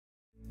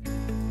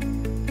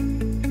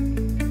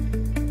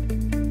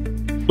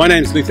My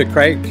name's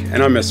Krake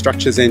and I'm a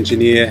structures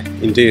engineer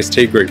in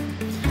DST Group.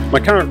 My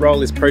current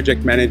role is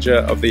project manager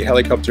of the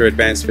Helicopter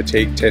Advanced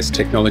Fatigue Test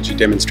Technology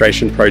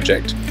Demonstration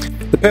Project.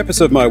 The purpose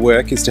of my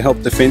work is to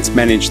help Defence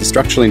manage the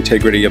structural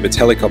integrity of its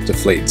helicopter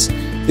fleets.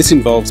 This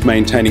involves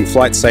maintaining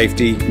flight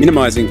safety,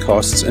 minimising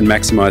costs and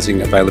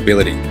maximising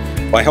availability.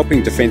 By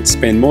helping Defence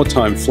spend more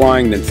time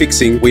flying than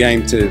fixing, we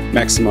aim to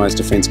maximise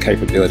Defence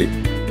capability.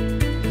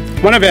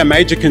 One of our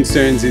major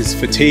concerns is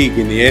fatigue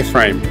in the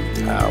airframe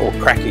or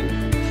cracking.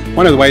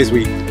 One of the ways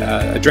we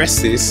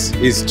address this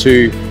is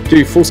to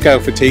do full-scale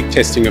fatigue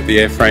testing of the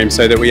airframe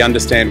so that we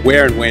understand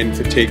where and when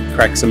fatigue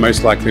cracks are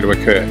most likely to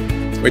occur.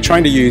 We're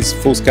trying to use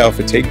full-scale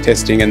fatigue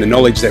testing and the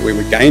knowledge that we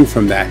would gain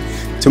from that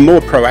to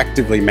more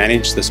proactively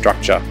manage the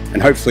structure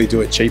and hopefully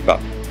do it cheaper.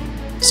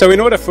 So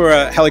in order for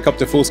a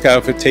helicopter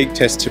full-scale fatigue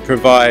test to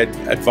provide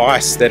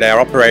advice that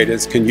our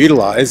operators can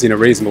utilise in a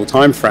reasonable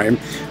time frame,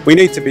 we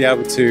need to be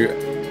able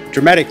to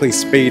dramatically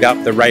speed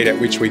up the rate at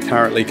which we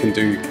currently can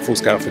do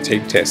full-scale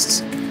fatigue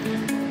tests.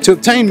 To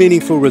obtain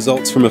meaningful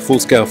results from a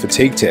full-scale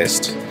fatigue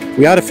test,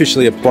 we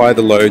artificially apply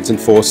the loads and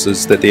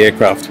forces that the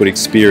aircraft would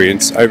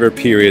experience over a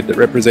period that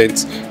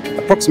represents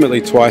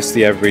approximately twice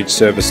the average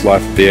service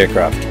life of the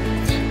aircraft.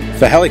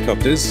 For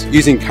helicopters,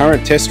 using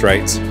current test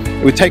rates,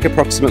 it would take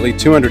approximately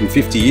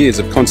 250 years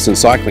of constant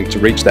cycling to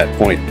reach that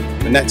point,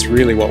 and that's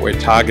really what we're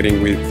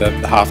targeting with the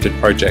Hafted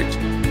project.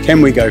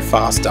 Can we go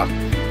faster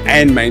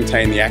and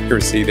maintain the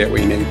accuracy that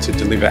we need to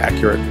deliver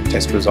accurate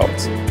test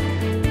results?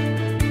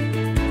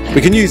 We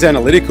can use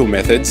analytical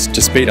methods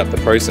to speed up the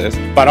process,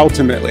 but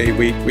ultimately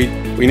we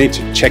need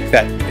to check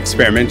that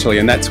experimentally,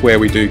 and that's where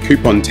we do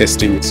coupon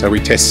testing. So we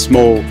test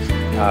small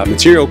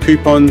material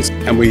coupons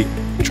and we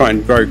try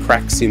and grow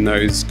cracks in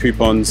those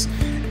coupons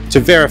to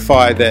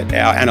verify that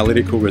our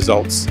analytical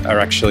results are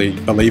actually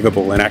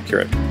believable and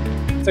accurate.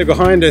 So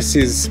behind us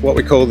is what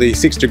we call the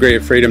 6 degree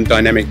of freedom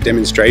dynamic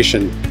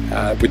demonstration,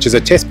 which is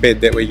a test bed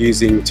that we're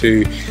using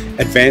to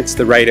advance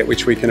the rate at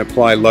which we can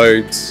apply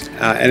loads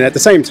and at the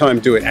same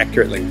time do it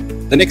accurately.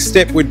 The next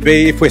step would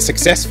be, if we're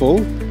successful,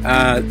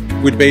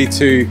 would be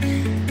to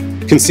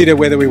consider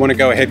whether we want to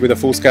go ahead with a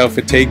full-scale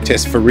fatigue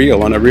test for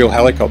real on a real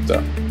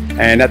helicopter.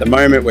 And at the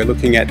moment we're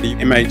looking at the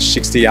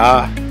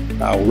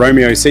MH-60R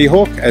Romeo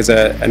Seahawk as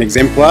an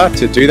exemplar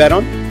to do that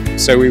on.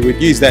 So we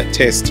would use that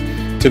test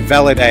to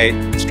validate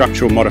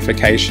structural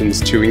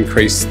modifications to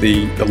increase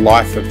the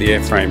life of the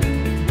airframe.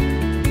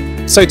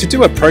 So to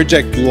do a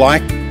project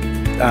like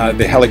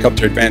the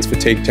Helicopter Advanced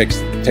Fatigue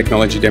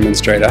Technology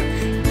Demonstrator,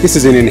 this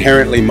is an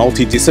inherently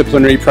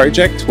multidisciplinary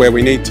project where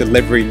we need to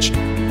leverage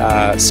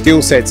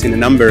skill sets in a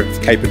number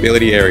of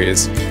capability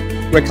areas.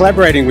 We're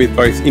collaborating with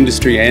both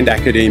industry and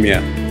academia.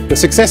 The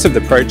success of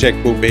the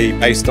project will be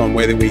based on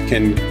whether we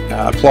can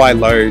apply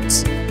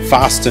loads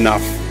fast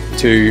enough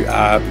to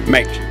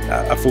make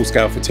a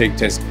full-scale fatigue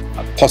test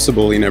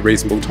possible in a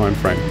reasonable time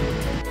frame.